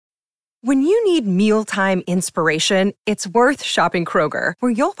When you need mealtime inspiration, it's worth shopping Kroger,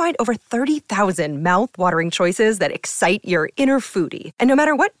 where you'll find over 30,000 mouth-watering choices that excite your inner foodie. And no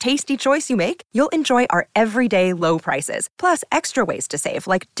matter what tasty choice you make, you'll enjoy our everyday low prices, plus extra ways to save,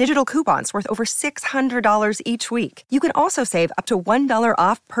 like digital coupons worth over $600 each week. You can also save up to $1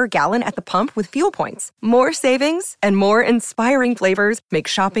 off per gallon at the pump with fuel points. More savings and more inspiring flavors make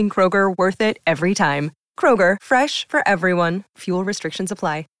shopping Kroger worth it every time. Kroger, fresh for everyone. Fuel restrictions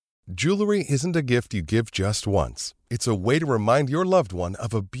apply. Jewelry isn't a gift you give just once. It's a way to remind your loved one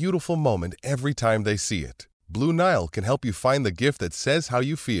of a beautiful moment every time they see it. Blue Nile can help you find the gift that says how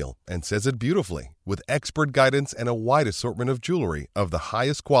you feel and says it beautifully, with expert guidance and a wide assortment of jewelry of the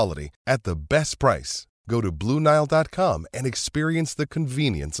highest quality at the best price. Go to BlueNile.com and experience the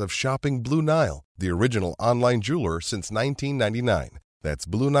convenience of shopping Blue Nile, the original online jeweler since 1999. That's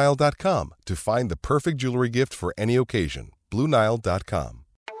BlueNile.com to find the perfect jewelry gift for any occasion. BlueNile.com.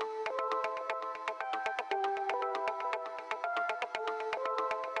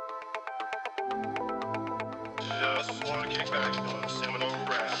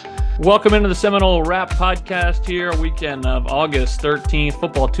 Welcome into the Seminole Rap Podcast here, weekend of August 13th.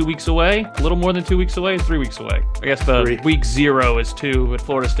 Football 2 weeks away, a little more than 2 weeks away, 3 weeks away. I guess week 0 is 2, but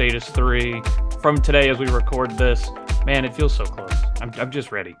Florida State is 3. From today as we record this, man, it feels so close. I'm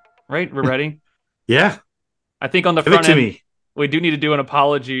just ready, right? We're ready? Yeah. I think on the front end, we do need to do an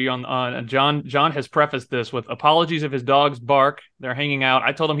apology on John. John has prefaced this with apologies if his dogs bark. They're hanging out.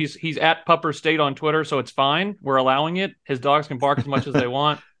 I told him he's at Pupper State on Twitter, so it's fine. We're allowing it. His dogs can bark as much as they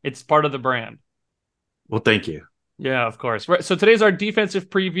want. It's part of the brand. Well, thank you. Yeah, of course. Right. So today's our defensive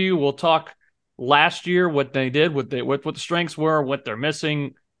preview. We'll talk last year, what they did, what the strengths were, what they're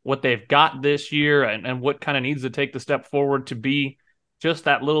missing, what they've got this year, and what kind of needs to take the step forward to be just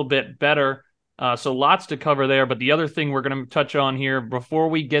that little bit better. So lots to cover there. But the other thing we're going to touch on here before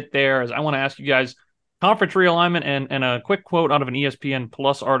we get there is I want to ask you guys conference realignment and a quick quote out of an ESPN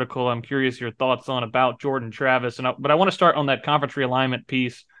Plus article. I'm curious your thoughts on about Jordan Travis. But I want to start on that conference realignment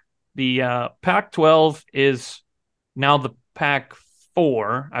piece. The Pac-12 is now the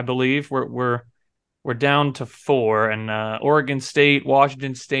Pac-4, I believe. We're down to 4, and Oregon State,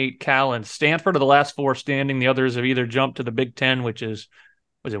 Washington State, Cal, and Stanford are the last 4 standing. The others have either jumped to the Big Ten, which is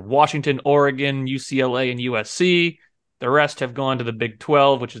Washington, Oregon, UCLA, and USC. The rest have gone to the Big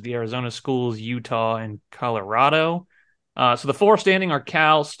 12, which is the Arizona schools, Utah, and Colorado. So the 4 standing are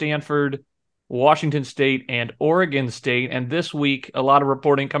Cal, Stanford, Washington State, and Oregon State. And this week, a lot of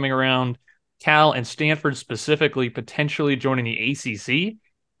reporting coming around Cal and Stanford specifically potentially joining the ACC.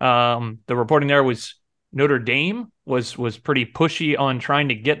 The reporting there was Notre Dame was pretty pushy on trying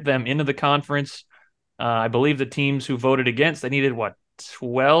to get them into the conference. I believe the teams who voted against, they needed,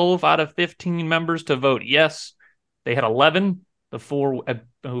 12 out of 15 members to vote yes. They had 11, the 4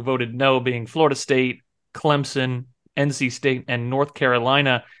 who voted no being Florida State, Clemson, NC State, and North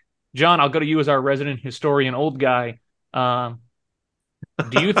Carolina. John, I'll go to you as our resident historian, old guy. Do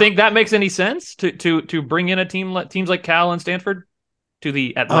you think that makes any sense to bring in teams like Cal and Stanford to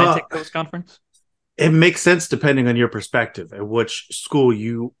the Atlantic Coast Conference? It makes sense depending on your perspective and which school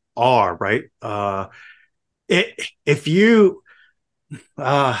you are, right? If you,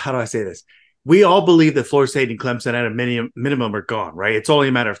 how do I say this? We all believe that Florida State and Clemson at a minimum are gone, right? It's only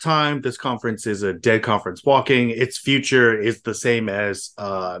a matter of time. This conference is a dead conference walking. Its future is the same as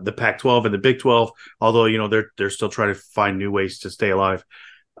the Pac-12 and the Big 12, although, they're still trying to find new ways to stay alive.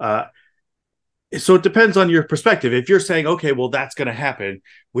 So it depends on your perspective. If you're saying, okay, well, that's going to happen,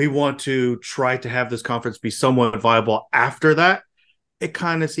 we want to try to have this conference be somewhat viable after that, it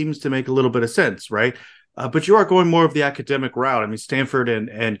kind of seems to make a little bit of sense, right? But you are going more of the academic route. I mean, Stanford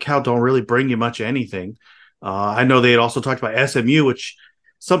and Cal don't really bring you much of anything. I know they had also talked about SMU, which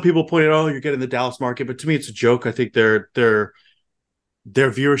some people pointed out, you're getting the Dallas market. But to me, it's a joke. I think their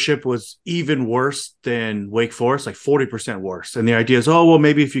viewership was even worse than Wake Forest, like 40% worse. And the idea is,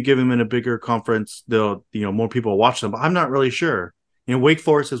 maybe if you give them in a bigger conference, they'll, more people will watch them. But I'm not really sure. Wake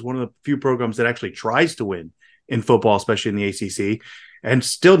Forest is one of the few programs that actually tries to win in football, especially in the ACC. And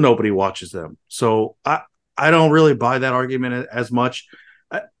still nobody watches them. So I don't really buy that argument as much.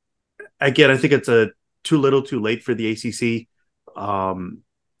 Again, I think it's too little too late for the ACC.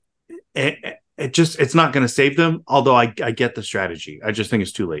 It's not going to save them, although I get the strategy. I just think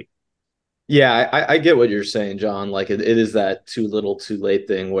it's too late. Yeah, I get what you're saying, John. Like it is that too little too late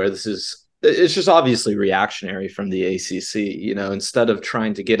thing where it's just obviously reactionary from the ACC, instead of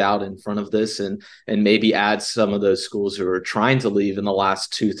trying to get out in front of this and maybe add some of those schools who are trying to leave in the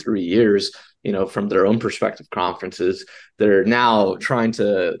last 2-3 years, from their own perspective conferences, they're now trying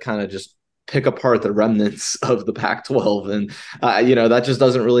to kind of just pick apart the remnants of the Pac-12. And, that just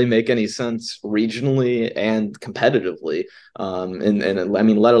doesn't really make any sense regionally and competitively. And I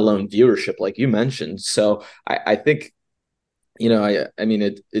mean, let alone viewership, like you mentioned. So I think, I mean,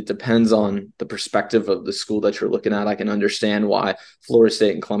 it depends on the perspective of the school that you're looking at. I can understand why Florida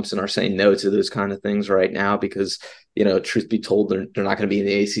State and Clemson are saying no to those kind of things right now because, truth be told, they're not going to be in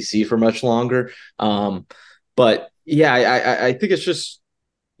the ACC for much longer. But yeah, I think it's just,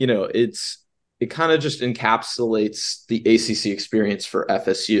 it kind of just encapsulates the ACC experience for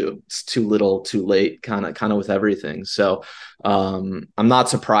FSU. It's too little, too late, kind of with everything. So I'm not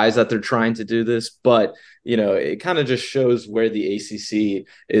surprised that they're trying to do this, but it kind of just shows where the ACC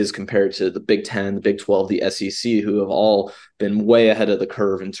is compared to the Big Ten, the Big 12, the SEC, who have all been way ahead of the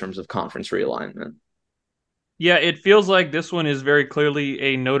curve in terms of conference realignment. Yeah, it feels like this one is very clearly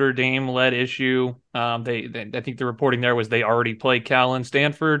a Notre Dame-led issue. I think the reporting there was they already play Cal and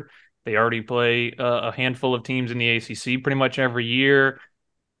Stanford. They already play a handful of teams in the ACC pretty much every year,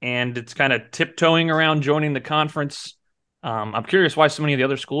 and it's kind of tiptoeing around joining the conference. I'm curious why so many of the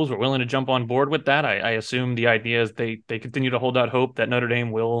other schools were willing to jump on board with that. I assume the idea is they continue to hold out hope that Notre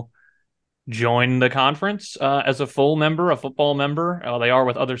Dame will join the conference as a full member, a football member. They are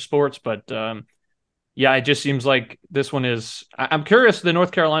with other sports, but yeah, it just seems like this one is. I'm curious the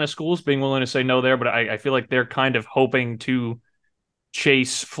North Carolina schools being willing to say no there, but I feel like they're kind of hoping to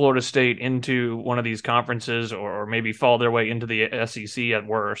chase Florida State into one of these conferences or maybe fall their way into the SEC at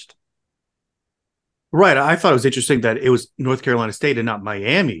worst. Right. I thought it was interesting that it was North Carolina State and not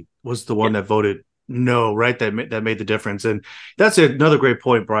Miami was the one that voted no, right? That made the difference. And that's another great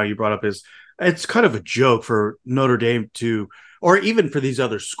point, Brian, you brought up is it's kind of a joke for Notre Dame to, or even for these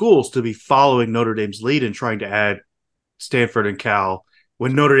other schools to be following Notre Dame's lead and trying to add Stanford and Cal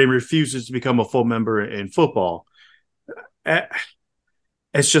when Notre Dame refuses to become a full member in football.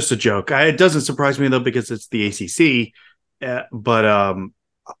 It's just a joke. It doesn't surprise me, though, because it's the ACC. But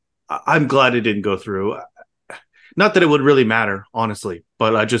I'm glad it didn't go through. Not that it would really matter, honestly,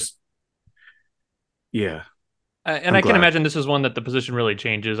 but I just, yeah. And I can imagine this is one that the position really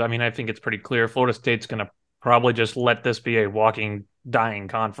changes. I mean, I think it's pretty clear. Florida State's going to probably just let this be a walking, dying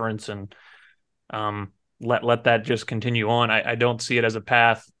conference and let that just continue on. I don't see it as a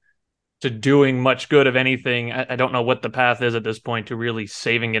path to doing much good of anything. I don't know what the path is at this point to really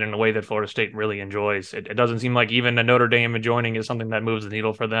saving it in a way that Florida State really enjoys. It doesn't seem like even a Notre Dame joining is something that moves the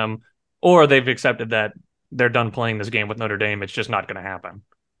needle for them, or they've accepted that they're done playing this game with Notre Dame. It's just not going to happen.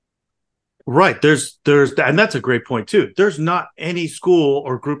 Right. There's, and that's a great point too. There's not any school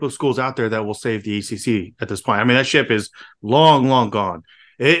or group of schools out there that will save the ACC at this point. I mean, that ship is long, long gone.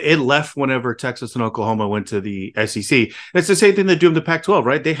 It left whenever Texas and Oklahoma went to the SEC. It's the same thing they do in the Pac-12,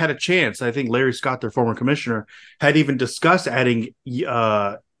 right? They had a chance. I think Larry Scott, their former commissioner, had even discussed adding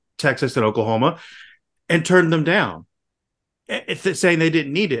Texas and Oklahoma and turned them down. It's saying they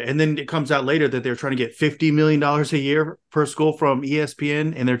didn't need it. And then it comes out later that they're trying to get $50 million a year per school from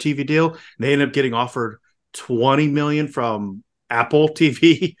ESPN in their TV deal. They end up getting offered $20 million from Apple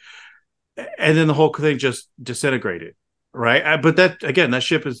TV. And then the whole thing just disintegrated. Right. But that, again, that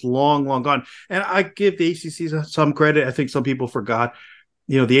ship is long, long gone. And I give the ACC some credit. I think some people forgot,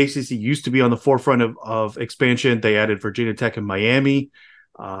 the ACC used to be on the forefront of expansion. They added Virginia Tech and Miami.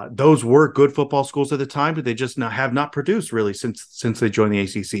 Those were good football schools at the time, but they just have not produced really since they joined the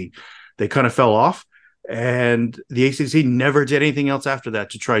ACC. They kind of fell off, and the ACC never did anything else after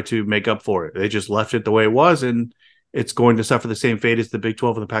that to try to make up for it. They just left it the way it was, and it's going to suffer the same fate as the Big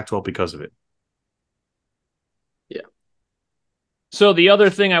 12 and the Pac-12 because of it. So the other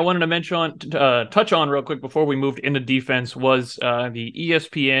thing I wanted to mention, touch on real quick before we moved into defense was the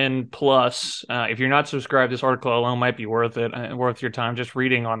ESPN Plus. If you're not subscribed, this article alone might be worth it, worth your time just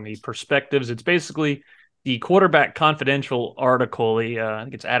reading on the perspectives. It's basically the Quarterback Confidential article. I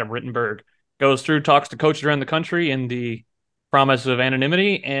think it's Adam Rittenberg goes through, talks to coaches around the country in the promise of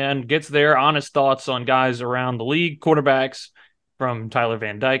anonymity, and gets their honest thoughts on guys around the league, quarterbacks from Tyler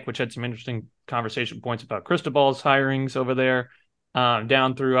Van Dyke, which had some interesting conversation points about Cristobal's hirings over there.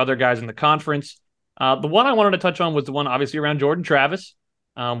 Down through other guys in the conference. The one I wanted to touch on was the one obviously around Jordan Travis.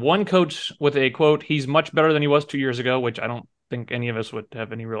 One coach with a quote, "He's much better than he was 2 years ago," which I don't think any of us would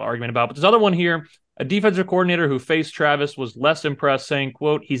have any real argument about. But this other one here, a defensive coordinator who faced Travis was less impressed, saying,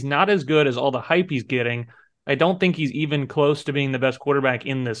 quote, "He's not as good as all the hype he's getting. I don't think he's even close to being the best quarterback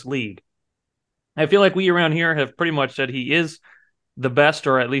in this league." I feel like we around here have pretty much said he is the best,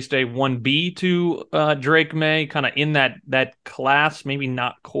 or at least a 1B to Drake May, kind of in that class, maybe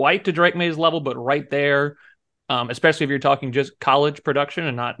not quite to Drake May's level, but right there, especially if you're talking just college production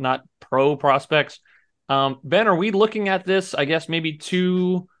and not pro prospects. Ben, are we looking at this, I guess, maybe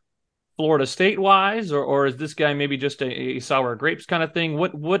too Florida State wise, or is this guy maybe just a sour grapes kind of thing?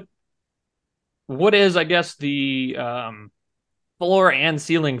 What is, I guess, the floor and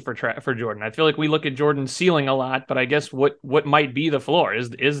ceiling for Jordan? I feel like we look at Jordan's ceiling a lot, but I guess what might be the floor?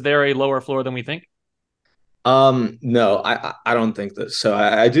 Is there a lower floor than we think? No, I don't think this. So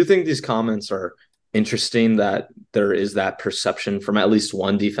I do think these comments are interesting, that there is that perception from at least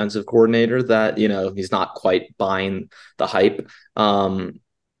one defensive coordinator that, he's not quite buying the hype. But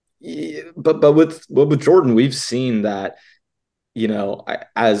with Jordan, we've seen that,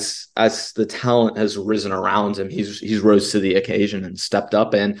 as the talent has risen around him, he's rose to the occasion and stepped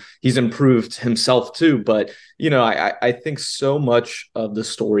up, and he's improved himself too. But I think so much of the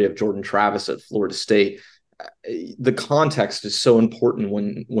story of Jordan Travis at Florida State, the context is so important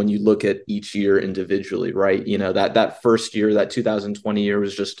when you look at each year individually, right? That first year, that 2020 year,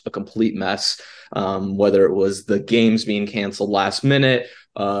 was just a complete mess. Whether it was the games being canceled last minute,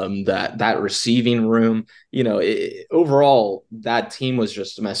 that receiving room, overall, that team was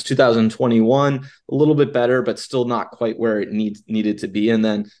just a mess. 2021, a little bit better, but still not quite where it needed to be. And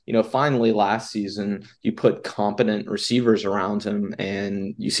then, finally last season, you put competent receivers around him,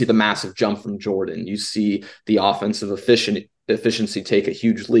 and you see the massive jump from Jordan. You see the offensive efficiency take a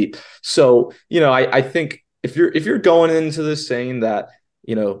huge leap. So, I think if you're going into this saying that,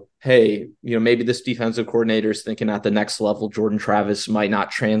 hey, maybe this defensive coordinator is thinking at the next level, Jordan Travis might not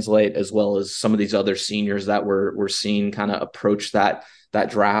translate as well as some of these other seniors that we're seeing kind of approach that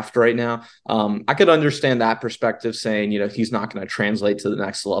draft right now. I could understand that perspective, saying, he's not going to translate to the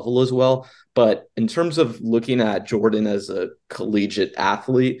next level as well. But in terms of looking at Jordan as a collegiate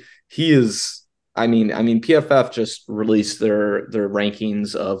athlete, he is, PFF just released their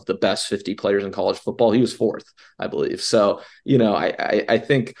rankings of the best 50 players in college football. He was fourth, I believe. So, I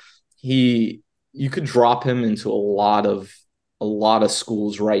think you could drop him into a lot of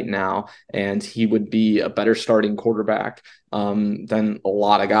schools right now, and he would be a better starting quarterback than a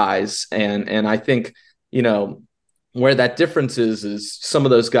lot of guys. And I think, where that difference is some of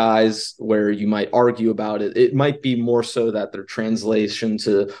those guys where you might argue about it, it might be more so that their translation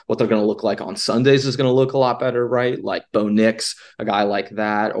to what they're going to look like on Sundays is going to look a lot better, right? Like Bo Nix, a guy like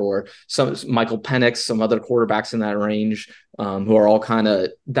that, or some Michael Penix, some other quarterbacks in that range, who are all kind of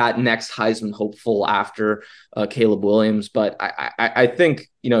that next Heisman hopeful after Caleb Williams. But I think,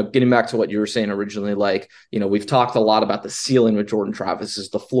 getting back to what you were saying originally, we've talked a lot about the ceiling with Jordan Travis. Is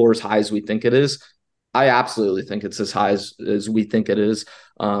the floor as high as we think it is? I absolutely think it's as high as we think it is,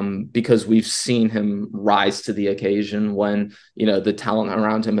 because we've seen him rise to the occasion when, the talent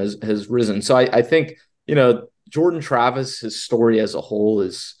around him has risen. So I think, Jordan Travis, his story as a whole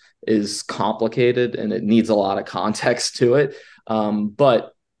is complicated, and it needs a lot of context to it.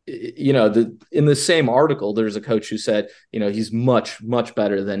 But in the same article, there's a coach who said, he's much, much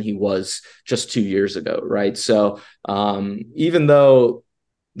better than he was just 2 years ago. Right. So even though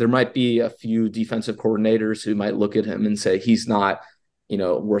there might be a few defensive coordinators who might look at him and say he's not,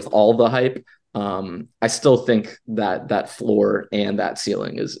 worth all the hype, I still think that floor and that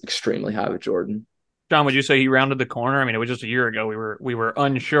ceiling is extremely high with Jordan. John, would you say he rounded the corner? It was just a year ago. We were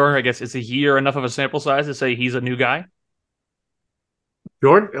unsure. I guess, is a year enough of a sample size to say he's a new guy?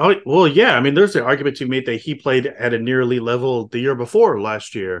 Jordan? Oh, well, yeah. There's an argument to be made that he played at a near elite level the year before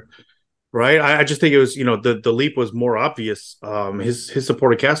last year. Right. I just think it was, the leap was more obvious. His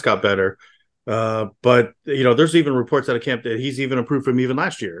supporting cast got better. But there's even reports out of camp that he's even improved from even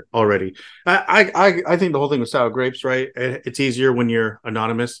last year already. I think the whole thing was sour grapes, right? It's easier when you're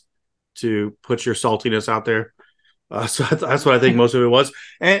anonymous to put your saltiness out there. So that's what I think most of it was.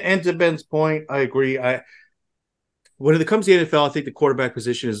 And to Ben's point, I agree. When it comes to the NFL, I think the quarterback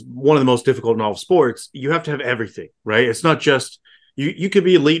position is one of the most difficult in all of sports. You have to have everything, right? It's not just you could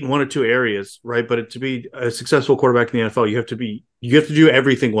be elite in one or two areas, right? But to be a successful quarterback in the NFL, you have to do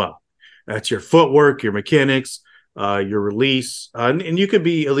everything well. That's your footwork, your mechanics, your release, and you could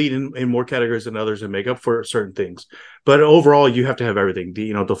be elite in more categories than others and make up for certain things. But overall, you have to have everything.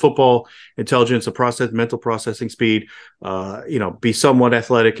 The football intelligence, the mental processing speed, be somewhat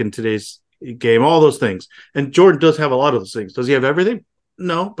athletic in today's game, all those things. And Jordan does have a lot of those things. Does he have everything?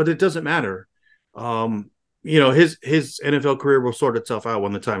 No, but it doesn't matter. His NFL career will sort itself out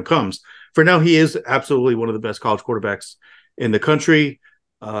when the time comes. For now, he is absolutely one of the best college quarterbacks in the country.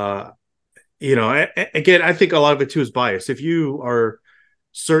 Again, I think a lot of it too is bias. If you are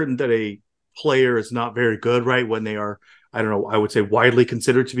certain that a player is not very good, right, when they are, I don't know, I would say widely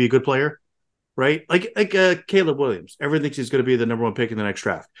considered to be a good player, right? Like Caleb Williams, everyone thinks he's going to be the number one pick in the next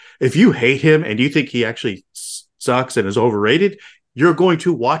draft. If you hate him and you think he actually sucks and is overrated, you're going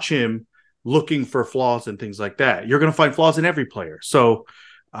to watch him looking for flaws and things like that. You're going to find flaws in every player. So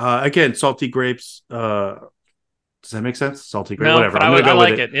Again, salty grapes. Does that make sense? Salty grape, No, whatever. but I'm gonna I go with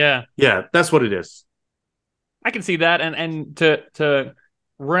like it. it. Yeah. Yeah, that's what it is. I can see that, and to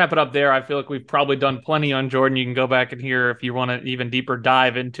wrap it up there, I feel like we've probably done plenty on Jordan. You can go back and hear if you want to even deeper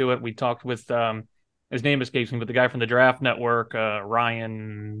dive into it. We talked with his name escapes me, but the guy from the Draft Network,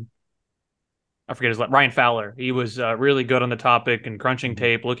 Ryan. I forget his Ryan Fowler. He was really good on the topic and crunching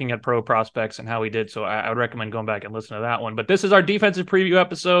tape, looking at pro prospects and how he did. So I would recommend going back and listening to that one. But this is our defensive preview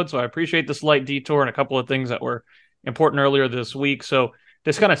episode, so I appreciate the slight detour and a couple of things that were important earlier this week. So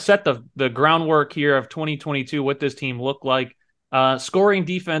just kind of set the groundwork here of 2022, what this team looked like. Scoring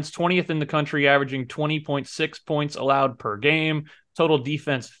defense, 20th in the country, averaging 20.6 points allowed per game. Total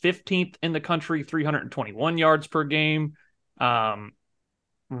defense, 15th in the country, 321 yards per game.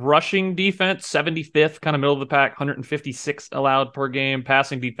 Rushing defense, 75th, kind of middle of the pack, 156 allowed per game.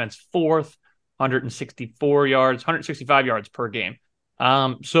 Passing defense, 4th, 165 yards per game.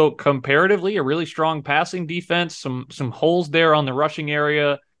 So comparatively, a really strong passing defense, some holes there on the rushing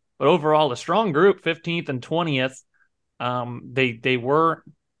area, but overall a strong group, 15th and 20th. They were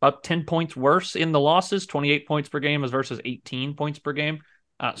about 10 points worse in the losses, 28 points per game as versus 18 points per game.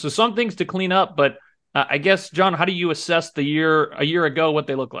 So some things to clean up, but I guess, John, how do you assess a year ago, what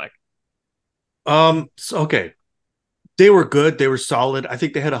they look like? Okay. They were good. They were solid. I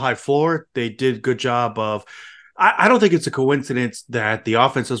think they had a high floor. They did a good job of. I don't think it's a coincidence that the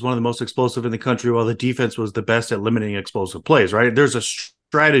offense was one of the most explosive in the country, while the defense was the best at limiting explosive plays. Right? There's a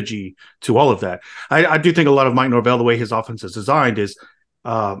strategy to all of that. I do think a lot of Mike Norvell, the way his offense is designed, is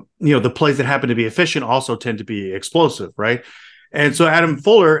the plays that happen to be efficient also tend to be explosive. Right? And so Adam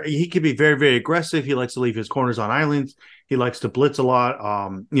Fuller, he can be very, very aggressive. He likes to leave his corners on islands. He likes to blitz a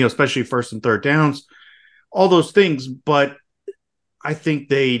lot, especially first and third downs, all those things. But I think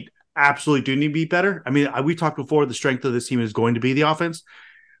they absolutely do need to be better. I mean, we talked before, the strength of this team is going to be the offense.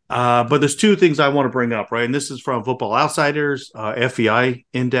 But there's two things I want to bring up, right? And this is from Football Outsiders, FEI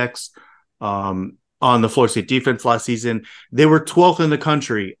index on the Florida State defense last season. They were 12th in the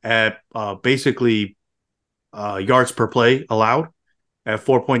country at basically yards per play allowed at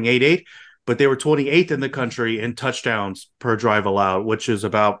 4.88, but they were 28th in the country in touchdowns per drive allowed, which is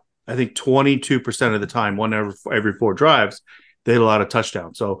about, I think, 22% of the time, one every four drives, they had a lot of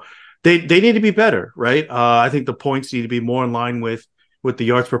touchdowns. So they need to be better, right? I think the points need to be more in line with the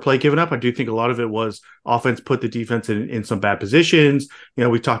yards per play given up. I do think a lot of it was offense put the defense in some bad positions.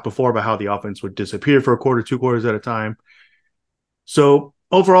 We talked before about how the offense would disappear for a quarter, 2 quarters at a time. So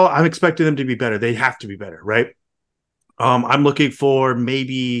overall, I'm expecting them to be better. They have to be better, right? I'm looking for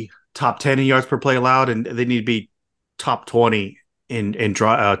maybe top 10 in yards per play allowed, and they need to be top 20 in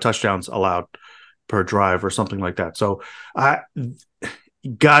touchdowns allowed per drive or something like that. So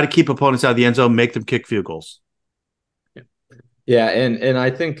got to keep opponents out of the end zone, make them kick field goals. Yeah, and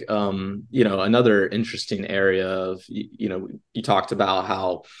I think another interesting area of you talked about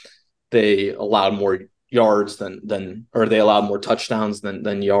how they allowed more yards or they allowed more touchdowns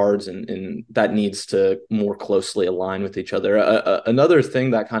than yards, and that needs to more closely align with each other. Another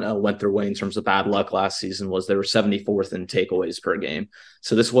thing that kind of went their way in terms of bad luck last season was they were 74th in takeaways per game.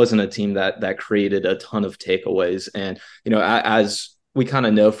 So this wasn't a team that created a ton of takeaways. And as we kind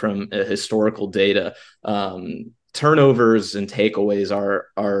of know from historical data, turnovers and takeaways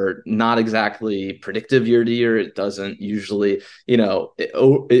are not exactly predictive year to year. It doesn't usually,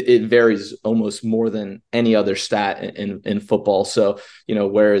 it varies almost more than any other stat in football. So,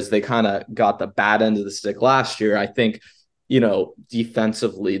 whereas they kind of got the bad end of the stick last year, I think,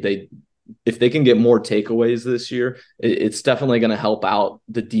 defensively, if they can get more takeaways this year, it's definitely going to help out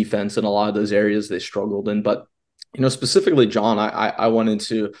the defense in a lot of those areas they struggled in. But, specifically, John, I wanted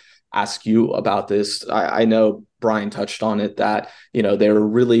to ask you about this. I know Brian touched on it, that they were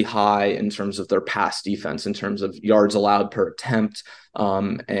really high in terms of their pass defense, in terms of yards allowed per attempt,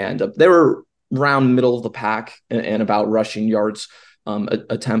 and they were around middle of the pack and about rushing yards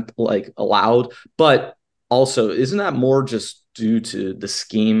attempt like allowed. But also, isn't that more just due to the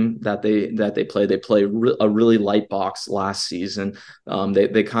scheme that they play? They play a really light box last season.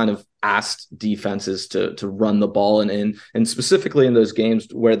 They kind of asked defenses to run the ball, and specifically in those games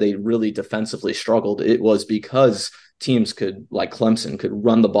where they really defensively struggled, it was because teams like Clemson could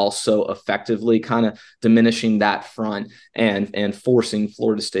run the ball so effectively, kind of diminishing that front and forcing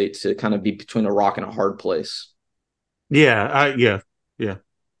Florida State to kind of be between a rock and a hard place. Yeah.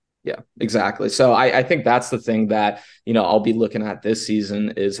 Yeah, exactly. So I think that's the thing that, I'll be looking at this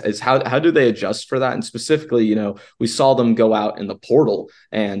season is how do they adjust for that? And specifically, we saw them go out in the portal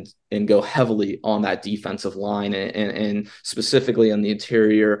and go heavily on that defensive line and specifically on the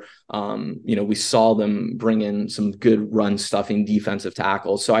interior. We saw them bring in some good run stuffing defensive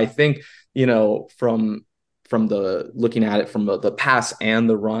tackles. So I think, from the looking at it from the pass and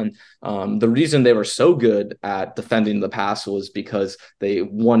the run, the reason they were so good at defending the pass was because they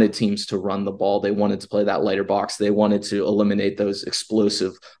wanted teams to run the ball. They wanted to play that lighter box. They wanted to eliminate those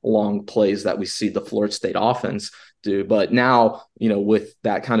explosive long plays that we see the Florida State offense do. But now, with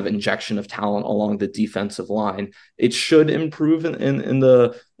that kind of injection of talent along the defensive line, it should improve in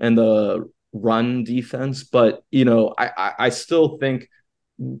the run defense. But, I still think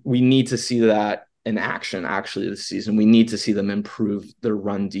we need to see that in action actually this season. We need to see them improve their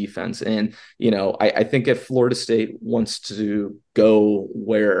run defense. And, I think if Florida State wants to go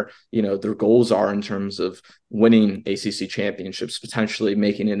where, their goals are in terms of winning ACC championships, potentially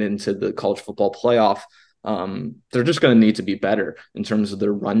making it into the college football playoff, they're just going to need to be better in terms of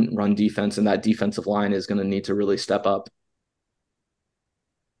their run defense. And that defensive line is going to need to really step up.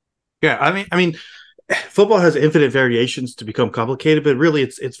 Yeah. I mean, football has infinite variations to become complicated, but really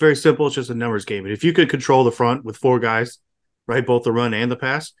it's very simple. It's just a numbers game. And if you could control the front with four guys, right, both the run and the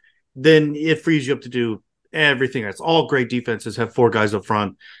pass, then it frees you up to do everything. That's all great defenses have four guys up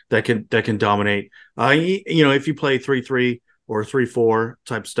front that can dominate. If you play 3-3 or 3-4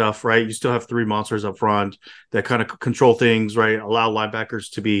 type stuff, right, you still have three monsters up front that kind of control things, right, allow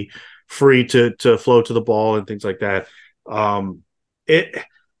linebackers to be free to flow to the ball and things like that.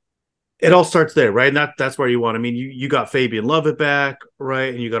 It all starts there, right? And that's where you want. I mean, you got Fabian Lovett back,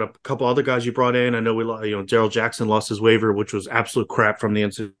 right? And you got a couple other guys you brought in. I know Daryl Jackson lost his waiver, which was absolute crap from the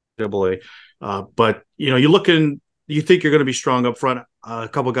NCAA. But you think you're going to be strong up front. A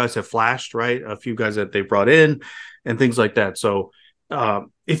couple of guys have flashed, right? A few guys that they brought in and things like that. So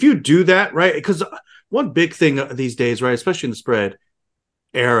if you do that, right? Because one big thing these days, right, especially in the spread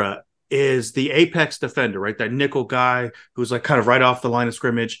era, is the apex defender, right? That nickel guy who's like kind of right off the line of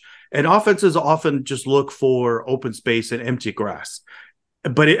scrimmage. And offenses often just look for open space and empty grass.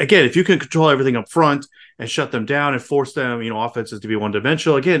 But again, if you can control everything up front and shut them down and force them, offenses to be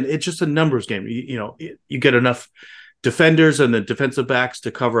one-dimensional, again, it's just a numbers game. You get enough defenders and the defensive backs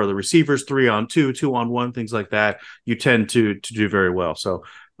to cover the receivers 3-on-2, 2-on-1, things like that. You tend to do very well. So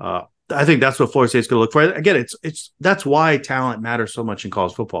I think that's what Florida State's going to look for. Again, that's why talent matters so much in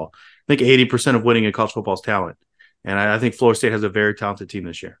college football. I think 80% of winning in college football is talent. And I think Florida State has a very talented team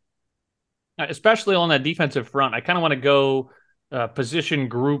this year. Especially on that defensive front. I kind of want to go position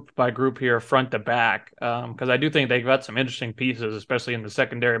group by group here, front to back, because I do think they've got some interesting pieces, especially in the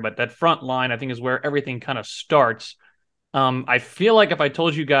secondary. But that front line, I think, is where everything kind of starts. I feel like if I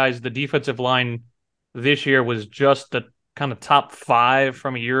told you guys the defensive line this year was just the kind of top five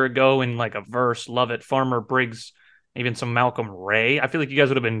from a year ago in like a Verse, Lovett, Farmer, Briggs, even some Malcolm Ray, I feel like you guys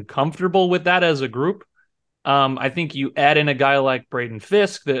would have been comfortable with that as a group. I think you add in a guy like Braden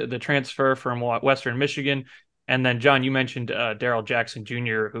Fisk, the transfer from Western Michigan. And then, John, you mentioned Daryl Jackson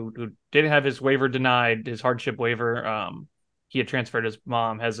Jr., who did have his waiver denied, his hardship waiver. He had transferred. His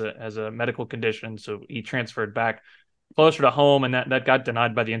mom has a medical condition, so he transferred back closer to home, and that got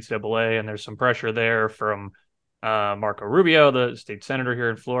denied by the NCAA. And there's some pressure there from Marco Rubio, the state senator here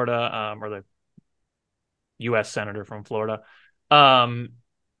in Florida, or the U.S. senator from Florida,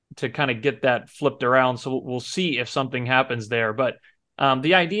 to kind of get that flipped around. So we'll see if something happens there. But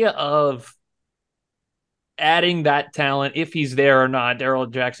the idea of adding that talent, if he's there or not,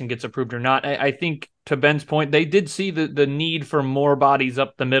 Daryl Jackson gets approved or not, I think to Ben's point, they did see the need for more bodies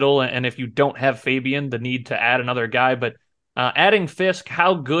up the middle. And if you don't have Fabian, the need to add another guy. But adding Fisk,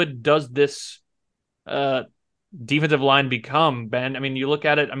 how good does this defensive line become, Ben? I mean, you look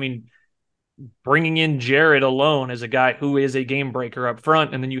at it, bringing in Jared alone as a guy who is a game breaker up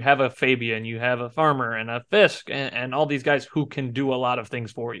front, and then you have a Fabian, you have a Farmer and a Fisk and all these guys who can do a lot of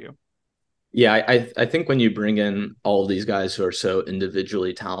things for you. Yeah, I think when you bring in all of these guys who are so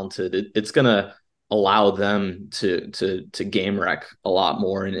individually talented, it's going to allow them to game wreck a lot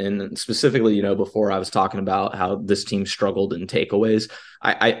more. And specifically, before I was talking about how this team struggled in takeaways,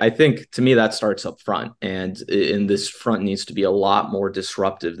 I think to me that starts up front, and this front needs to be a lot more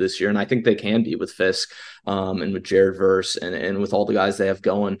disruptive this year. And I think they can be with Fisk and with Jared Verse and with all the guys they have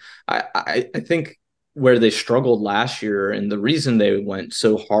going. I think where they struggled last year, and the reason they went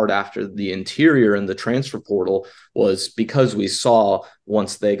so hard after the interior and the transfer portal was because we saw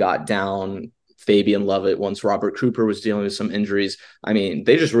once they got down Fabian Lovett, once Robert Cooper was dealing with some injuries, they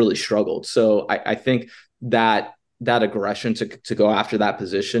just really struggled. So I think that that aggression to go after that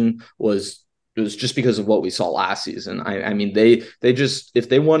position was just because of what we saw last season. I mean, they just, if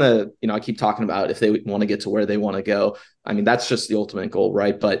they want to, I keep talking about if they want to get to where they want to go, I mean, that's just the ultimate goal,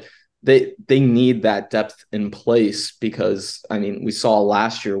 right? But they need that depth in place because, I mean, we saw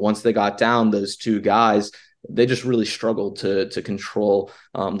last year, once they got down those two guys, they just really struggled to control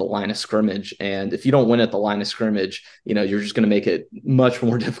the line of scrimmage. And if you don't win at the line of scrimmage, you're just going to make it much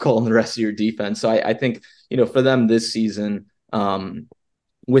more difficult on the rest of your defense. So I think, for them this season,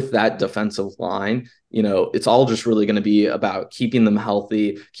 with that defensive line, it's all just really going to be about keeping them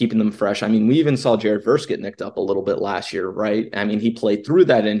healthy, keeping them fresh. I mean, we even saw Jared Verse get nicked up a little bit last year, right? I mean, he played through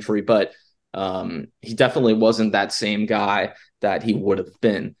that injury, but he definitely wasn't that same guy that he would have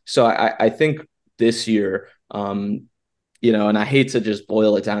been. So I think this year, and I hate to just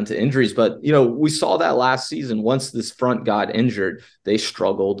boil it down to injuries, but, we saw that last season. Once this front got injured, they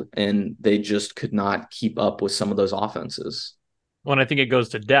struggled and they just could not keep up with some of those offenses. Well, and I think it goes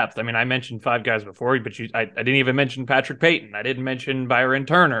to depth. I mean, I mentioned five guys before, but I didn't even mention Patrick Payton. I didn't mention Byron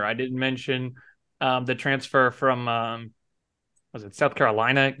Turner. I didn't mention the transfer from, was it South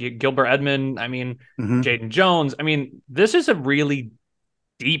Carolina, Gilbert Edmond. I mean, Jaden Jones. I mean, this is a really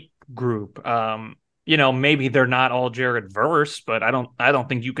deep group. Maybe they're not all Jared Verse, but I don't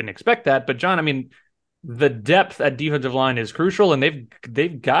think you can expect that. But John, I mean, the depth at defensive line is crucial, and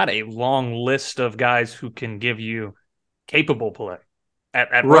they've got a long list of guys who can give you capable play at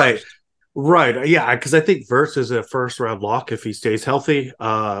right. worst. Right. Yeah, because I think Verse is a first-round lock if he stays healthy.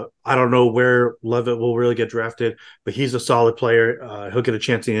 I don't know where Levitt will really get drafted, but he's a solid player. He'll get a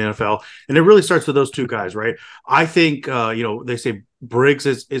chance in the NFL. And it really starts with those two guys, right? I think, they say Briggs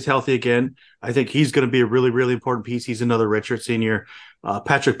is healthy again. I think he's going to be a really, really important piece. He's another redshirt senior.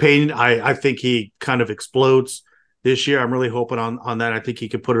 Patrick Payton, I think he kind of explodes this year. I'm really hoping on that. I think he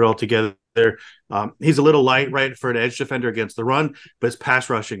could put it all together. He's a little light, right, for an edge defender against the run, but his pass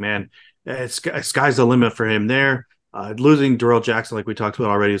rushing, man, sky's the limit for him there. Losing Darrell Jackson, like we talked about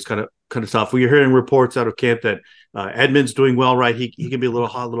already, is kind of tough. We're hearing reports out of camp that Edmonds doing well, right? He can be a little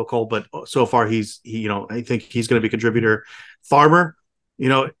hot, a little cold, but so far I think he's going to be a contributor. Farmer,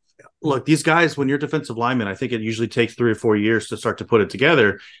 look, these guys, when you're defensive lineman, I think it usually takes 3 or 4 years to start to put it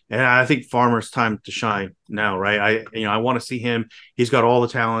together. And I think Farmer's time to shine now, right? I want to see him. He's got all the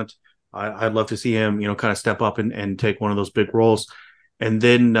talent. I'd love to see him, kind of step up and take one of those big roles. And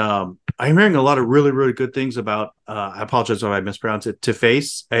then I'm hearing a lot of really, really good things about, I apologize if I mispronounce it,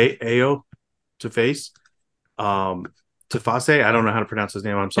 Tefase. Tafase. I don't know how to pronounce his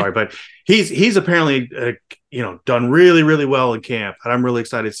name. I'm sorry, but he's apparently, done really, really well in camp. And I'm really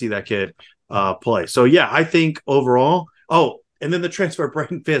excited to see that kid play. So, yeah, I think overall, and then the transfer of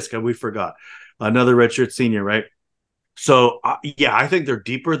Brian Fisk, we forgot, another redshirt senior, right? So, I think they're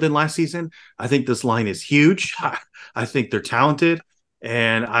deeper than last season. I think this line is huge. I think they're talented.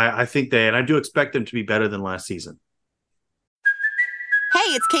 And I think and I do expect them to be better than last season.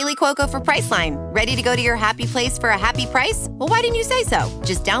 Hey, it's Kaylee Cuoco for Priceline. Ready to go to your happy place for a happy price? Well, why didn't you say so?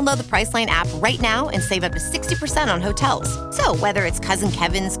 Just download the Priceline app right now and save up to 60% on hotels. So whether it's Cousin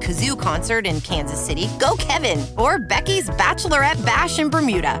Kevin's Kazoo Concert in Kansas City, go Kevin, or Becky's Bachelorette Bash in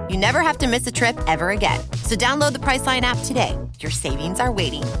Bermuda, you never have to miss a trip ever again. So download the Priceline app today. Your savings are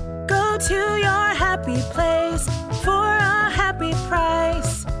waiting. Go to your happy place for a happy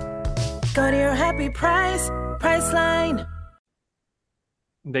price. Go to your happy price, Priceline.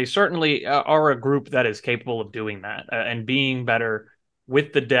 They certainly are a group that is capable of doing that and being better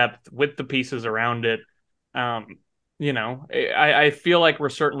with the depth, with the pieces around it. I feel like we're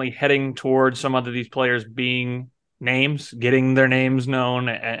certainly heading towards some of these players being names, getting their names known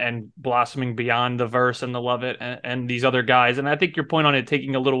and blossoming beyond the Verse and the Lovett and these other guys. And I think your point on it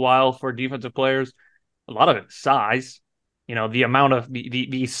taking a little while for defensive players, a lot of it size, the amount of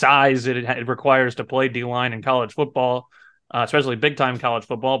the size it requires to play D-line in college football, especially big time college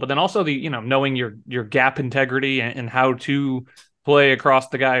football, but then also knowing your gap integrity and how to play across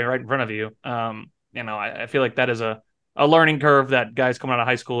the guy right in front of you. I feel like that is a learning curve that guys coming out of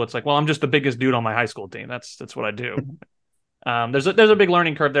high school, it's like, well, I'm just the biggest dude on my high school team. That's what I do. There's a big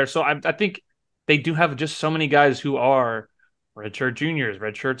learning curve there. So I think they do have just so many guys who are redshirt juniors,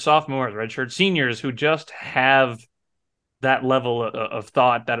 redshirt sophomores, redshirt seniors who just have that level of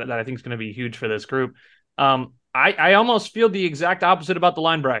thought that I think is going to be huge for this group. I almost feel the exact opposite about the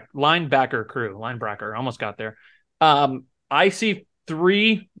linebacker crew. Linebacker, almost got there. I see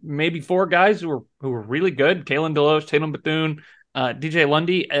 3, maybe 4 guys who were really good. Kalen DeLoach, Tatum Bethune, DJ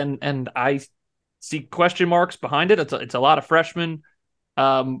Lundy, and I see question marks behind it. It's a lot of freshmen.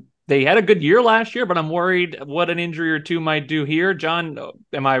 They had a good year last year, but I'm worried what an injury or two might do here. John,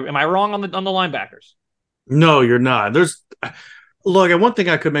 am I wrong on the linebackers? No, you're not. Look, and one thing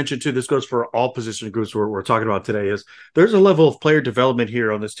I could mention too, this goes for all position groups we're talking about today, is there's a level of player development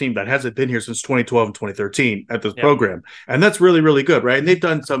here on this team that hasn't been here since 2012 and 2013 at this program. And that's really, really good, right? And they've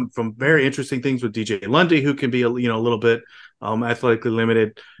done some very interesting things with DJ Lundy, who can be a little bit athletically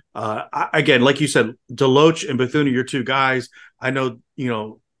limited. Again, like you said, Deloach and Bethune are your two guys. I know,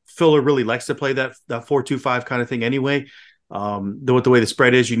 Filler really likes to play that 4-2-5 kind of thing anyway. With the way the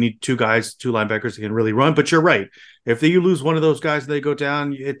spread is, you need two linebackers that can really run. But you're right. If you lose one of those guys and they go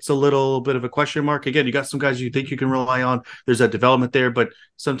down, it's a little bit of a question mark. Again, you got some guys you think you can rely on. There's that development there, but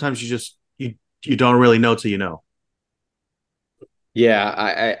sometimes you don't really know till you know.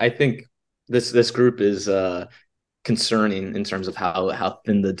 Yeah, I think this group is concerning in terms of how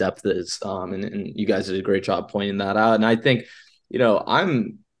thin the depth is. And you guys did a great job pointing that out. And I think,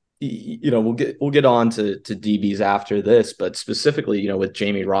 we'll get on to DBs after this, but specifically, with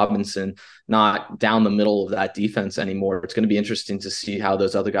Jamie Robinson not down the middle of that defense anymore, it's going to be interesting to see how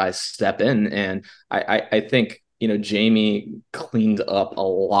those other guys step in. And I think, Jamie cleaned up a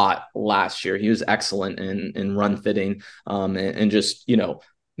lot last year. He was excellent in run fitting and just,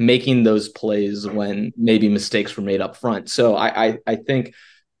 making those plays when maybe mistakes were made up front. So I think,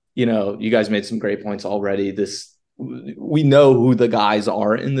 you guys made some great points already. We know who the guys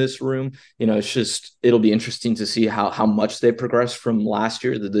are in this room. It'll be interesting to see how much they progress from last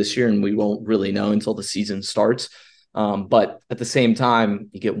year to this year, and we won't really know until the season starts. But at the same time,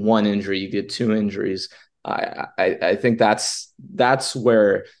 you get one injury, you get two injuries. I think that's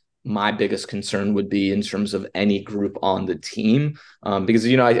where my biggest concern would be in terms of any group on the team. Because,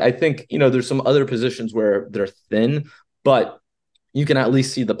 I think, there's some other positions where they're thin, but you can at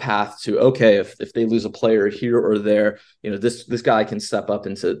least see the path to, okay, if they lose a player here or there, this guy can step up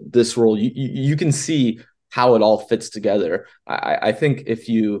into this role. You can see how it all fits together. I think if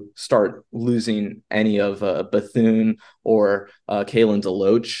you start losing any of Bethune or Kalen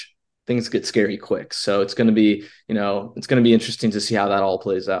DeLoach, things get scary quick. So it's going to be, it's going to be interesting to see how that all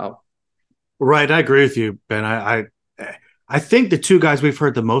plays out. Right. I agree with you, Ben. I think the two guys we've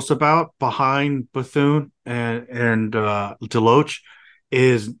heard the most about behind Bethune and Deloach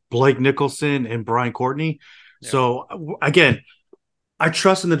is Blake Nicholson and Brian Courtney. Yeah. So again, I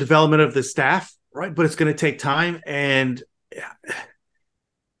trust in the development of the staff, right? But it's going to take time, and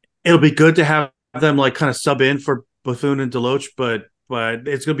it'll be good to have them like kind of sub in for Bethune and Deloach, but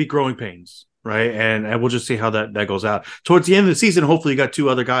it's going to be growing pains, right? And we'll just see how that goes out. Towards the end of the season, hopefully you got two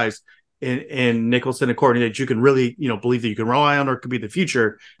other guys in Nicholson and Courtney that you can really, believe that you can rely on, or it could be the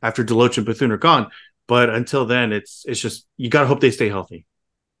future after Deloach and Bethune are gone. But until then, it's just, you got to hope they stay healthy.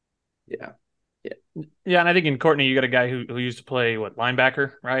 Yeah. And I think in Courtney, you got a guy who used to play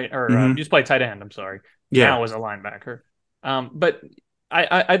linebacker, right? Or used to play tight end. I'm sorry. Yeah. Now was a linebacker. But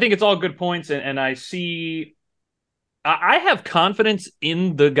I think it's all good points. And I have confidence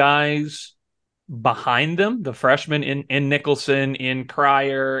in the guys behind them, the freshmen in Nicholson, in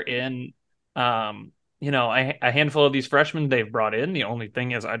Cryer, in a handful of these freshmen they've brought in. The only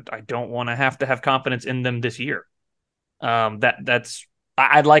thing is I don't want to have confidence in them this year.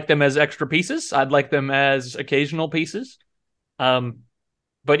 I'd like them as extra pieces. I'd like them as occasional pieces.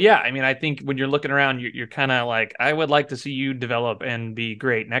 But yeah, I think when you're looking around, you're kind of like, I would like to see you develop and be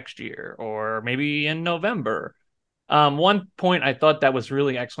great next year, or maybe in November. One point I thought that was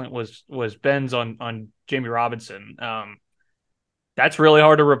really excellent was Ben's on Jamie Robinson. That's really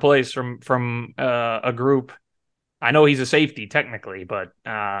hard to replace from a group. I know he's a safety technically, but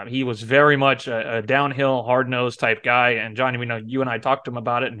he was very much a downhill, hard-nosed type guy. And Johnny, we know you and I talked to him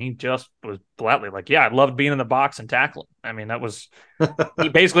about it, and he just was flatly like, yeah, I loved being in the box and tackling. He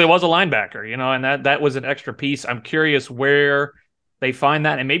basically was a linebacker, and that was an extra piece. I'm curious where they find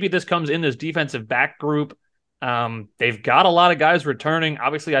that. And maybe this comes in this defensive back group. They've got a lot of guys returning.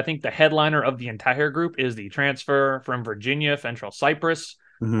 Obviously, I think the headliner of the entire group is the transfer from Virginia, Fentrell Cypress.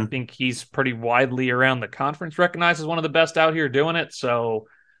 I think he's pretty widely around the conference recognized as one of the best out here doing it. So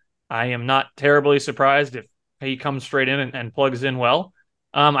I am not terribly surprised if he comes straight in and plugs in well.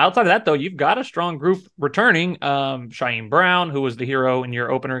 Outside of that, though, you've got a strong group returning. Shaheem Brown, who was the hero in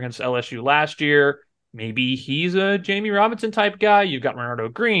your opener against LSU last year. Maybe he's a Jamie Robinson type guy. You've got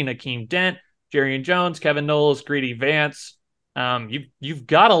Renardo Green, Akeem Dent, Jarian Jones, Kevin Knowles, Greedy Vance. You've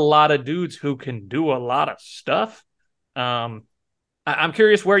got a lot of dudes who can do a lot of stuff. I'm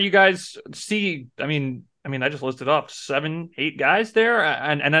curious where you guys see. I just listed off 7-8 guys there,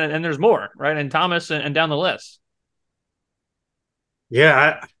 and there's more, right? And Thomas and down the list.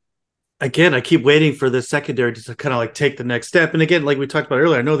 Yeah, I keep waiting for the secondary to kind of like take the next step. And again, like we talked about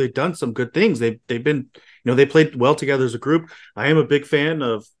earlier, I know they've done some good things. They've been they played well together as a group. I am a big fan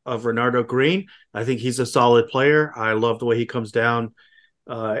of Renardo Green. I think he's a solid player. I love the way he comes down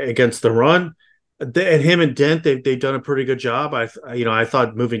against the run. And him and Dent, they've done a pretty good job. I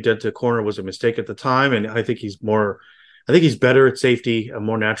thought moving Dent to corner was a mistake at the time, and I think he's better at safety,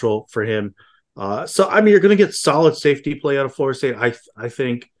 more natural for him. So I mean, you're going to get solid safety play out of Florida State. I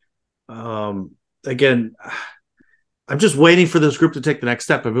think. Again, I'm just waiting for this group to take the next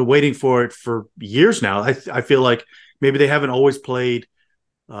step. I've been waiting for it for years now. I feel like maybe they haven't always played.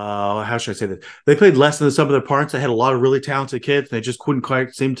 How should I say this? They played less than the sum of their parts. They had a lot of really talented kids. And they just couldn't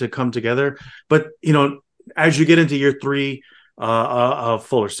quite seem to come together. But as you get into year 3 of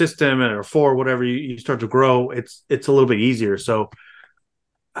Fuller system or 4, whatever, you start to grow. It's a little bit easier. So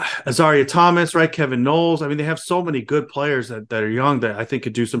Azaria Thomas, right? Kevin Knowles. I mean, they have so many good players that are young that I think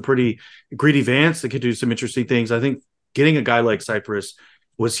could do some pretty Greedy Vance. They could do some interesting things. I think getting a guy like Cypress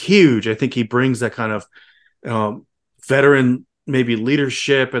was huge. I think he brings that kind of veteran, maybe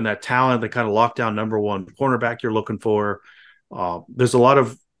leadership and that talent, that kind of lockdown number 1 cornerback you're looking for. There's a lot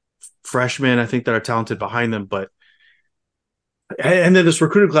of freshmen, I think, that are talented behind them, and then this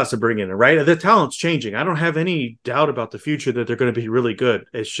recruiting class to bring in, right? The talent's changing. I don't have any doubt about the future that they're going to be really good.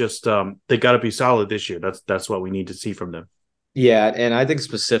 It's just they got to be solid this year. That's what we need to see from them. Yeah, and I think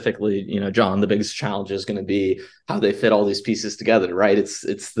specifically, John, the biggest challenge is going to be how they fit all these pieces together, right?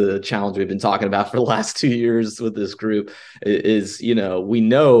 It's the challenge we've been talking about for the last 2 years with this group. Is we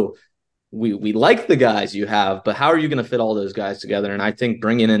know we like the guys you have, but how are you going to fit all those guys together? And I think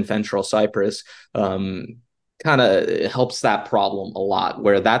bringing in Fentrell Cypress kind of helps that problem a lot,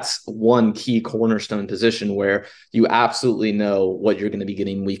 where that's one key cornerstone position where you absolutely know what you're going to be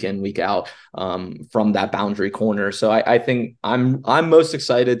getting week in, week out from that boundary corner. So I think I'm most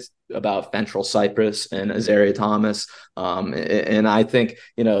excited about Fentrell Cypress and Azaria Thomas. And I think,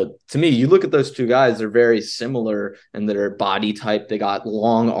 to me, you look at those two guys, they're very similar in their body type. They got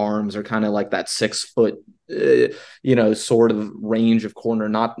long arms, or kind of like that 6 foot sort of range of corner,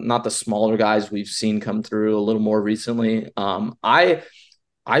 not the smaller guys we've seen come through a little more recently. I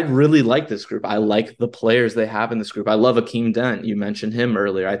really like this group. I like the players they have in this group. I love Akeem Dent. You mentioned him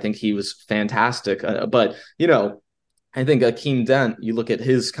earlier. I think he was fantastic. But I think Akeem Dent, you look at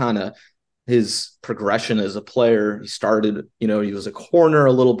his progression as a player. He started, he was a corner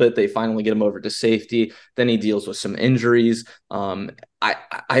a little bit. They finally get him over to safety. Then he deals with some injuries.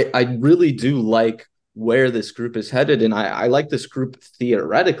 I really do like where this group is headed. And I like this group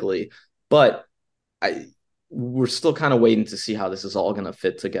theoretically, but we're still kind of waiting to see how this is all going to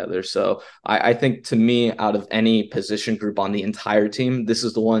fit together. So I think, to me, out of any position group on the entire team, this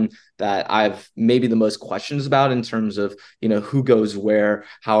is the one that I've maybe the most questions about in terms of, who goes where,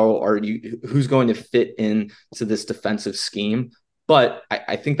 who's going to fit in to this defensive scheme. But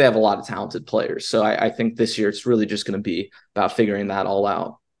I think they have a lot of talented players. So I think this year it's really just going to be about figuring that all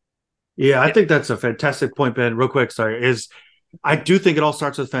out. Yeah, I think that's a fantastic point, Ben. Real quick, I do think it all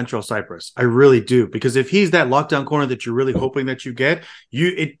starts with Fentrell Cypress. I really do, because if he's that lockdown corner that you're really hoping that you get,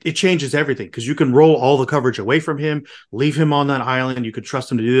 it changes everything, because you can roll all the coverage away from him, leave him on that island. You could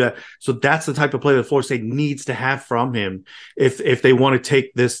trust him to do that. So that's the type of play that Florida State needs to have from him if they want to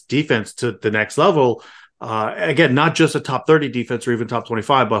take this defense to the next level. Again, not just a top 30 defense or even top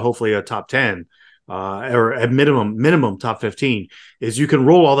 25, but hopefully a top 10. Or at minimum top 15, is you can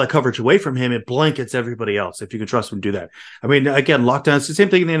roll all that coverage away from him. It blankets everybody else if you can trust him to do that. I mean, again, lockdown, it's the same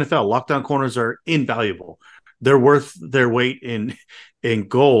thing in the NFL. Lockdown corners are invaluable. They're worth their weight in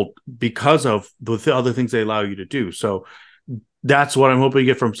gold because of the other things they allow you to do. So that's what I'm hoping to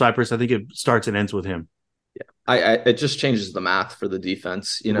get from Cypress. I think it starts and ends with him. Yeah, it just changes the math for the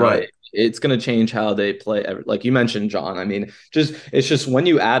defense. Right. It's going to change how they play. Like you mentioned, John, I mean, it's just when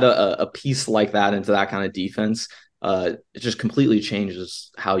you add a piece like that into that kind of defense, it just completely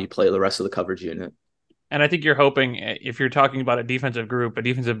changes how you play the rest of the coverage unit. And I think you're hoping, if you're talking about a defensive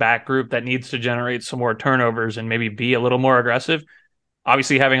back group that needs to generate some more turnovers and maybe be a little more aggressive,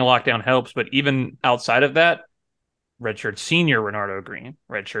 obviously having a lockdown helps. But even outside of that, redshirt senior Renardo Green,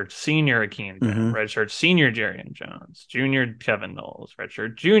 redshirt senior Akeem Dent, redshirt senior Jarian Jones, junior Kevin Knowles,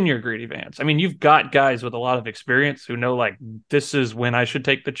 redshirt junior Greedy Vance. I mean, you've got guys with a lot of experience who know, like, this is when I should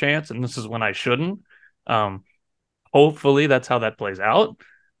take the chance and this is when I shouldn't. Hopefully that's how that plays out.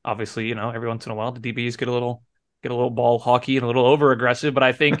 Obviously, every once in a while the DBs get a little ball hockey and a little over aggressive, but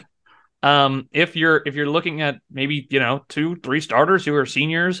I think if you're looking at maybe 2-3 starters who are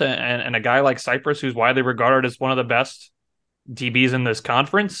seniors and a guy like Cypress, who's widely regarded as one of the best DBs in this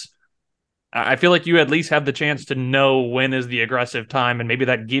conference, I feel like you at least have the chance to know when is the aggressive time, and maybe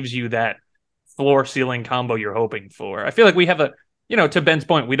that gives you that floor ceiling combo you're hoping for. I feel like we have to Ben's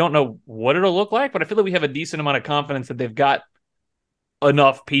point, we don't know what it'll look like, but I feel like we have a decent amount of confidence that they've got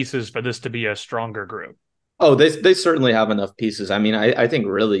enough pieces for this to be a stronger group. Oh, they certainly have enough pieces. I mean, I think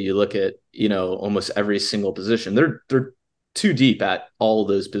really you look at, almost every single position. They're too deep at all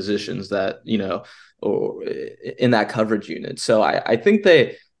those positions that, or in that coverage unit. So I think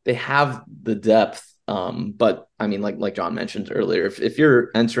they have the depth. But I mean, like John mentioned earlier, if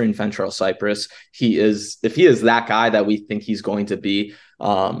you're entering Fentrell Cypress, if he is that guy that we think he's going to be,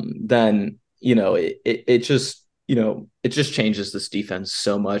 then, it just changes this defense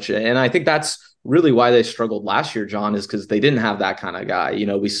so much. And I think that's really why they struggled last year, John, is because they didn't have that kind of guy.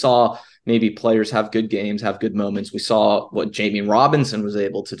 We saw maybe players have good games, have good moments. We saw what Jamie Robinson was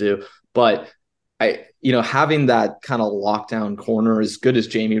able to do, but having that kind of lockdown corner, as good as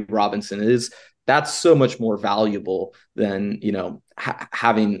Jamie Robinson is, that's so much more valuable than,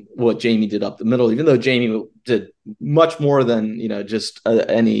 having what Jamie did up the middle, even though Jamie did much more than, just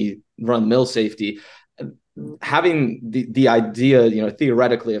any run-mill safety. Having the idea,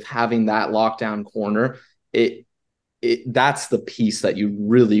 theoretically, of having that lockdown corner, that's the piece that you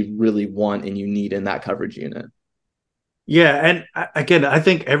really, really want and you need in that coverage unit. Yeah, and again, I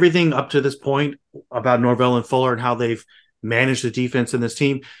think everything up to this point about Norvell and Fuller and how they've managed the defense in this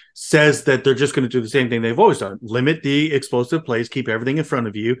team says that they're just going to do the same thing they've always done: limit the explosive plays, keep everything in front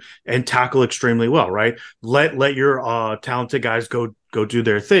of you, and tackle extremely well. Right? Let your talented guys go do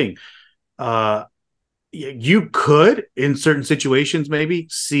their thing. You could, in certain situations, maybe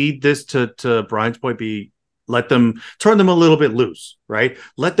see this to Brian's point, turn them a little bit loose, right?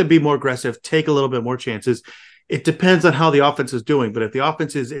 Let them be more aggressive, take a little bit more chances. It depends on how the offense is doing. But if the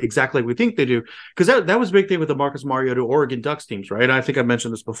offense is exactly like we think they do, because that was a big thing with the Marcus Mariota Oregon Ducks teams, right? And I think I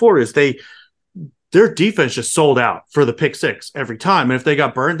mentioned this before, is their defense just sold out for the pick six every time. And if they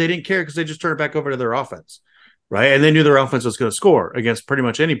got burned, they didn't care because they just turned it back over to their offense, right? And they knew their offense was going to score against pretty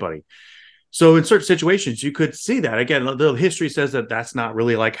much anybody. So in certain situations, you could see that. Again, the history says that that's not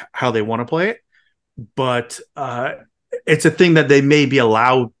really like how they want to play it, but it's a thing that they may be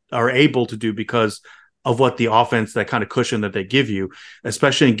allowed or able to do because of what the offense, that kind of cushion that they give you,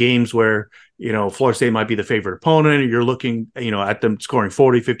 especially in games where, Florida State might be the favorite opponent. You're looking, at them scoring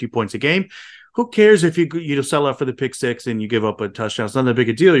 40, 50 points a game. Who cares if you sell out for the pick six and you give up a touchdown? It's not that big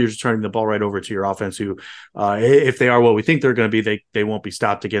a deal. You're just turning the ball right over to your offense, who, if they are what we think they're going to be, they won't be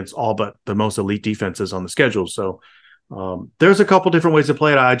stopped against all but the most elite defenses on the schedule. So there's a couple different ways to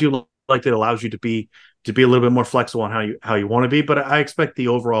play it. I do like that it allows you to be a little bit more flexible on how you want to be, but I expect the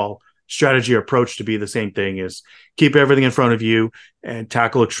overall strategy or approach to be the same thing: is keep everything in front of you and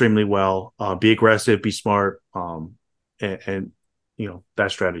tackle extremely well, be aggressive, be smart, and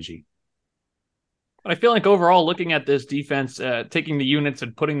that strategy. I feel like overall, looking at this defense, taking the units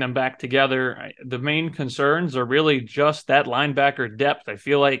and putting them back together, the main concerns are really just that linebacker depth. I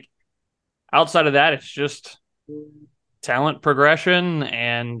feel like outside of that, it's just talent progression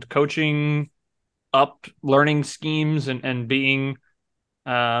and coaching up, learning schemes, and being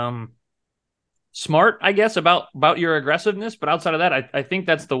smart, I guess, about your aggressiveness. But outside of that, I think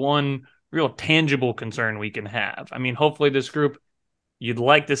that's the one real tangible concern we can have. I mean, hopefully this group, you'd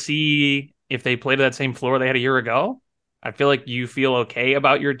like to see if they played to that same floor they had a year ago. I feel like you feel okay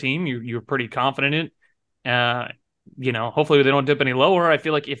about your team. You're pretty confident in it. Hopefully they don't dip any lower. I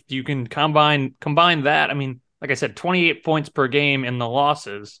feel like if you can combine that, I mean, like I said, 28 points per game in the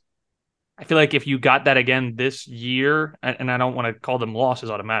losses. I feel like if you got that again this year, and I don't want to call them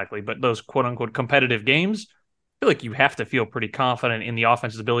losses automatically, but those quote unquote competitive games, I feel like you have to feel pretty confident in the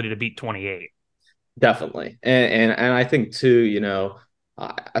offense's ability to beat 28. Definitely. And I think too,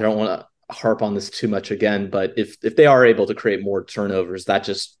 I don't want to harp on this too much again, but if they are able to create more turnovers, that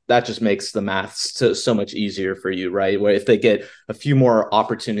just makes the math so much easier for you, right? Where if they get a few more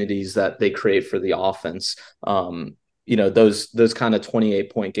opportunities that they create for the offense, those kind of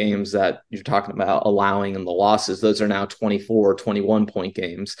 28-point games that you're talking about allowing in the losses, those are now 24, 21-point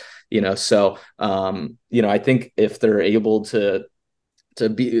games, so I think if they're able to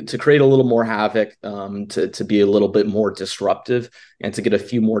create a little more havoc, to be a little bit more disruptive, and to get a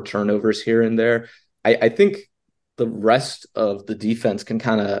few more turnovers here and there, I think the rest of the defense can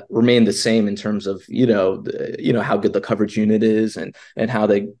kind of remain the same in terms of how good the coverage unit is and how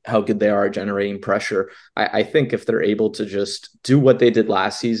good they are at generating pressure. I think if they're able to just do what they did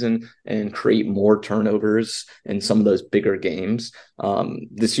last season and create more turnovers in some of those bigger games,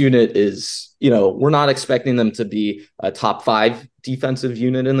 this unit is, we're not expecting them to be a top 5 defensive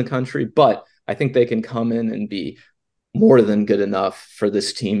unit in the country, but I think they can come in and be more than good enough for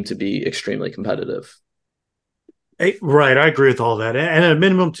this team to be extremely competitive. Right, I agree with all that. And at a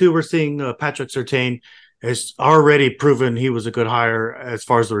minimum, too, we're seeing Patrick Surtain has already proven he was a good hire as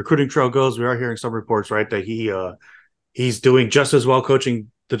far as the recruiting trail goes. We are hearing some reports, right, that he's doing just as well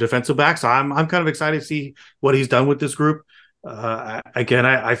coaching the defensive backs. I'm kind of excited to see what he's done with this group. I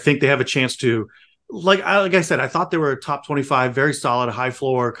think they have a chance to, like I said, I thought they were a top 25, very solid, high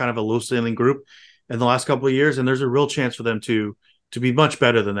floor, kind of a low ceiling group in the last couple of years, and there's a real chance for them to be much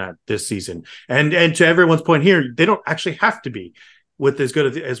better than that this season. And to everyone's point here, they don't actually have to be with as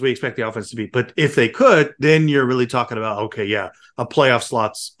good as we expect the offense to be. But if they could, then you're really talking about, okay, yeah, a playoff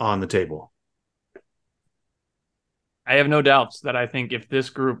slot's on the table. I have no doubts that I think if this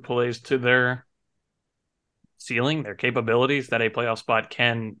group plays to their ceiling, their capabilities, that a playoff spot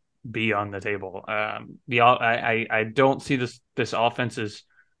can be on the table. I don't see this offense's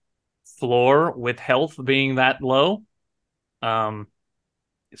floor with health being that low.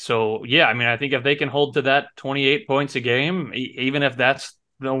 So yeah, I mean, I think if they can hold to that 28 points a game, even if that's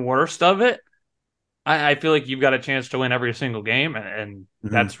the worst of it, I feel like you've got a chance to win every single game, and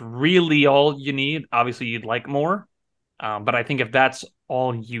that's really all you need. Obviously, you'd like more, but I think if that's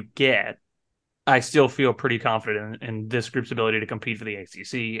all you get, I still feel pretty confident in this group's ability to compete for the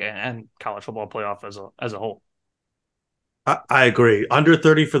ACC and college football playoff as a whole. I agree. Under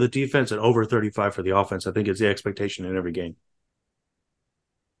 30 for the defense and over 35 for the offense, I think is the expectation in every game.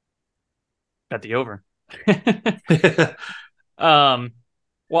 At the over.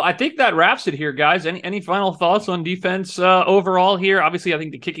 Well, I think that wraps it here, guys. Any final thoughts on defense overall here? Obviously, I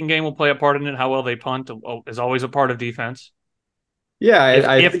think the kicking game will play a part in it. How well they punt is always a part of defense.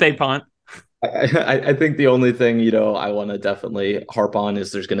 Yeah, if they punt. I think the only thing, I want to definitely harp on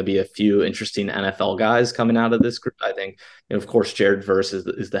is there's going to be a few interesting NFL guys coming out of this group. I think, of course, Jared Verse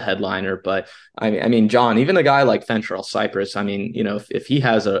is the headliner, but I mean, John, even a guy like Fentrell Cypress, I mean, if he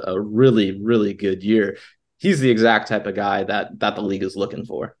has a really, really good year, he's the exact type of guy that the league is looking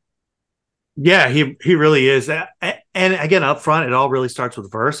for. Yeah, he really is. And again, up front, it all really starts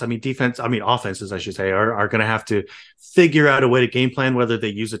with Verse. I mean, offenses, I should say, are going to have to figure out a way to game plan, whether they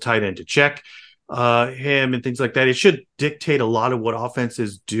use a tight end to check him and things like that. It should dictate a lot of what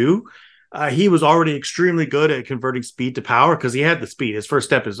offenses do. He was already extremely good at converting speed to power because he had the speed. His first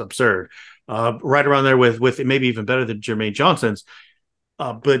step is absurd, right around there with maybe even better than Jermaine Johnson's.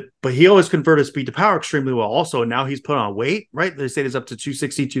 But he always converted speed to power extremely well also. And now he's put on weight, right? They say he's up to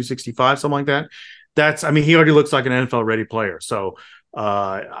 260, 265, something like that. He already looks like an NFL ready player. So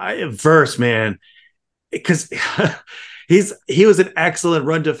Verse, man, because he was an excellent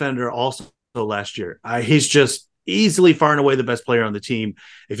run defender also last year. He's just easily far and away the best player on the team.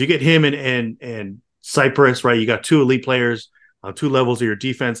 If you get him and Cypress, right, you got two elite players on two levels of your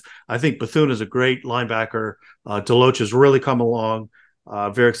defense. I think Bethune is a great linebacker. Deloach has really come along.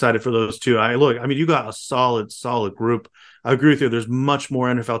 Very excited for those two. You got a solid group. I agree with you. There's much more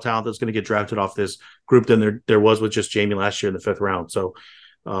NFL talent that's going to get drafted off this group than there was with just Jamie last year in the 5th round. So,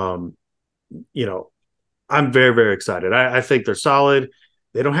 I'm very, very excited. I think they're solid.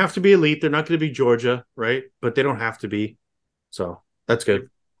 They don't have to be elite. They're not going to be Georgia, right? But they don't have to be. So that's good.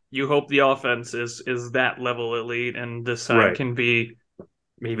 You hope the offense is that level elite, and this side can be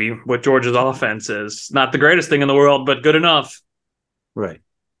maybe what Georgia's offense is. Not the greatest thing in the world, but good enough. Right.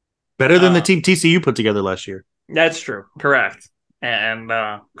 Better than the team TCU put together last year. That's true. Correct. And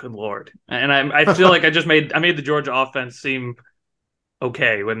good Lord. And I feel like I made the Georgia offense seem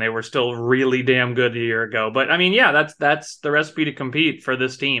okay when they were still really damn good a year ago. But I mean, yeah, that's the recipe to compete for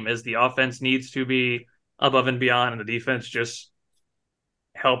this team is the offense needs to be above and beyond, and the defense just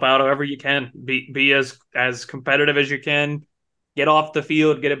help out however you can. Be as competitive as you can. Get off the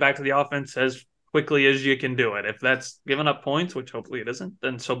field, get it back to the offense as quickly as you can do it. If that's giving up points, which hopefully it isn't,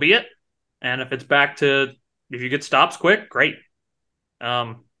 then so be it. And if it's back to, if you get stops quick, great.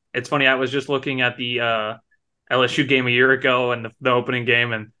 It's funny, I was just looking at the LSU game a year ago and the opening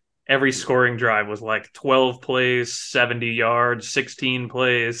game, and every scoring drive was like 12 plays, 70 yards, 16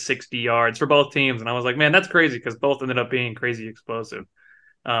 plays, 60 yards for both teams. And I was like, man, that's crazy because both ended up being crazy explosive.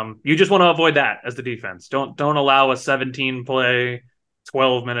 You just want to avoid that as the defense. Don't allow a 17-play,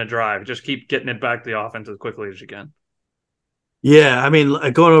 12-minute drive. Just keep getting it back to the offense as quickly as you can. Yeah, I mean,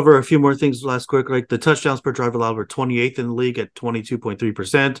 going over a few more things last quick, like the touchdowns per drive allowed were 28th in the league at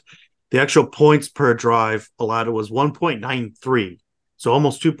 22.3%. The actual points per drive allowed was 1.93. So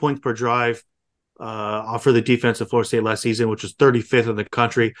almost 2 points per drive for the defense of Florida State last season, which was 35th in the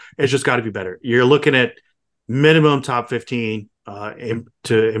country. It's just got to be better. You're looking at minimum top 15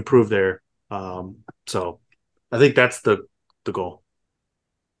 to improve there. So I think that's the goal.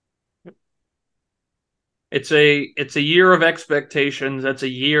 It's a year of expectations. That's a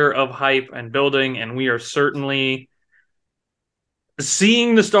year of hype and building, and we are certainly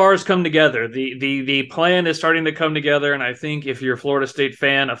seeing the stars come together. The plan is starting to come together, and I think if you're a Florida State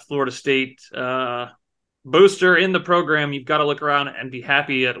fan, a Florida State booster in the program, you've got to look around and be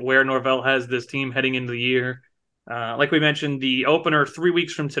happy at where Norvell has this team heading into the year. Like we mentioned, the opener 3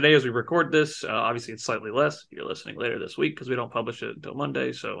 weeks from today as we record this. Obviously, it's slightly less if you're listening later this week because we don't publish it until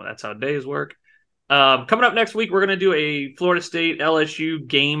Monday, so that's how days work. Coming up next week, we're going to do a Florida State LSU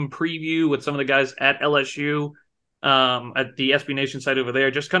game preview with some of the guys at LSU. At the SB Nation site over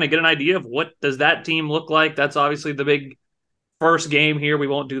there, just kind of get an idea of what does that team look like. That's obviously the big first game here. We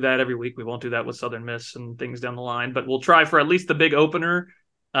won't do that every week. We won't do that with Southern Miss and things down the line, but we'll try for at least the big opener.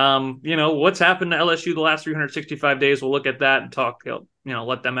 What's happened to LSU the last 365 days. We'll look at that and talk,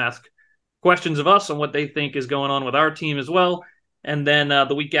 let them ask questions of us on what they think is going on with our team as well. And then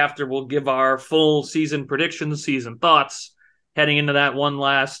the week after, we'll give our full season predictions, season thoughts, heading into that one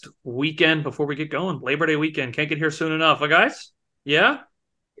last weekend before we get going. Labor Day weekend. Can't get here soon enough. Huh, guys? Yeah?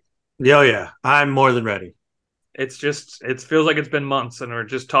 Yeah. I'm more than ready. It feels like it's been months, and we're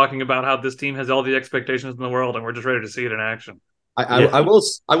just talking about how this team has all the expectations in the world, and we're just ready to see it in action. I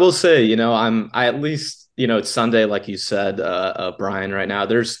will say, I at least, it's Sunday, like you said, Brian, right now.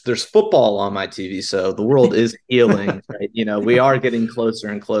 There's football on my TV, so the world is healing. Right? We are getting closer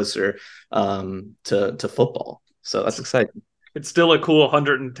and closer to football. So that's exciting. It's still a cool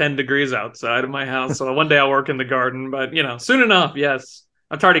 110 degrees outside of my house. So one day I'll work in the garden, but soon enough, yes.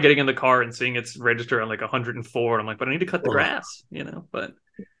 I'm tired of getting in the car and seeing it's register on like 104. And I'm like, but I need to cut the grass, but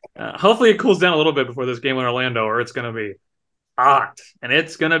hopefully it cools down a little bit before this game in Orlando, or it's going to be hot and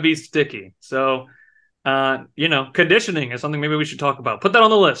it's going to be sticky. So, conditioning is something maybe we should talk about. Put that on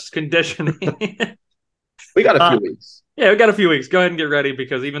the list. Conditioning. We got a few weeks. Yeah, we got a few weeks. Go ahead and get ready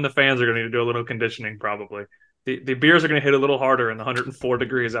because even the fans are going to need to do a little conditioning probably. The beers are going to hit a little harder in the 104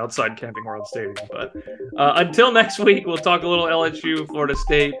 degrees outside Camping World Stadium. But until next week, we'll talk a little LSU, Florida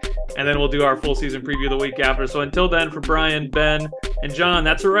State, and then we'll do our full season preview the week after. So until then, for Brian, Ben, and John,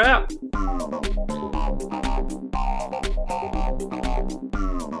 that's a wrap.